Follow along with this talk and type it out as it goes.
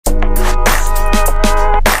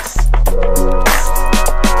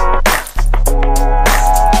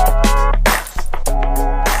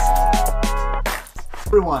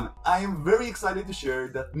everyone, I am very excited to share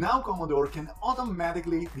that now Komodor can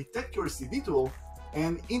automatically detect your CD tool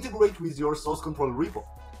and integrate with your source control repo.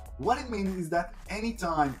 What it means is that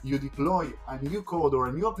anytime you deploy a new code or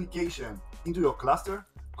a new application into your cluster,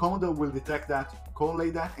 Komodor will detect that,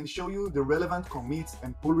 correlate that, and show you the relevant commits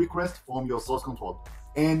and pull requests from your source control.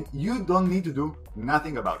 And you don't need to do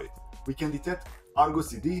nothing about it. We can detect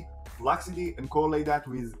ArgoCD, FluxCD, and correlate that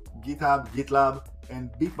with GitHub, GitLab,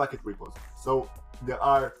 and Bitbucket repos. So there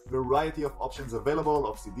are a variety of options available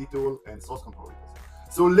of CD tool and source control repos.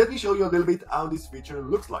 So let me show you a little bit how this feature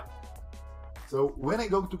looks like. So when I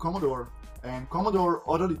go to Komodor and Komodor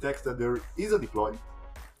auto detects that there is a deploy,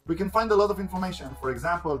 we can find a lot of information. For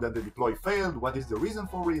example, that the deploy failed, what is the reason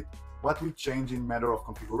for it, what we change in matter of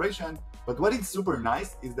configuration. But what is super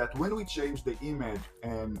nice is that when we change the image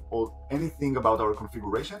or anything about our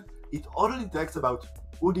configuration, it auto detects about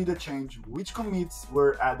who did a change, which commits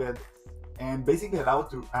were added, and basically allow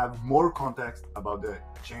to have more context about the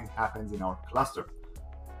change happens in our cluster.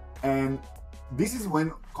 And this is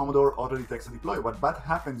when Komodor auto detects a deploy. What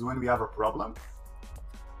happens when we have a problem?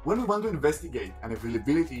 When we want to investigate an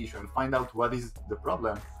availability issue and find out what is the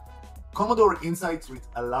problem, Komodor Insights will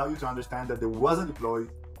allow you to understand that there was a deploy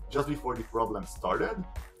just before the problem started,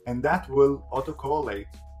 and that will auto-correlate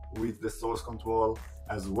with the source control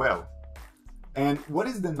as well. And what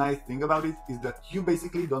is the nice thing about it is that you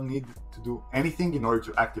basically don't need to do anything in order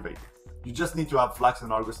to activate it. You just need to have Flux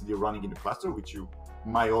and ArgoCD running in the cluster, which you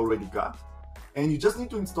might already got, and you just need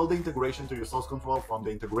to install the integration to your source control from the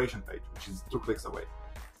integration page, which is 2 clicks away.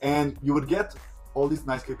 And you would get all this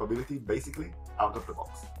nice capability basically out of the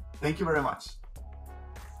box. Thank you very much.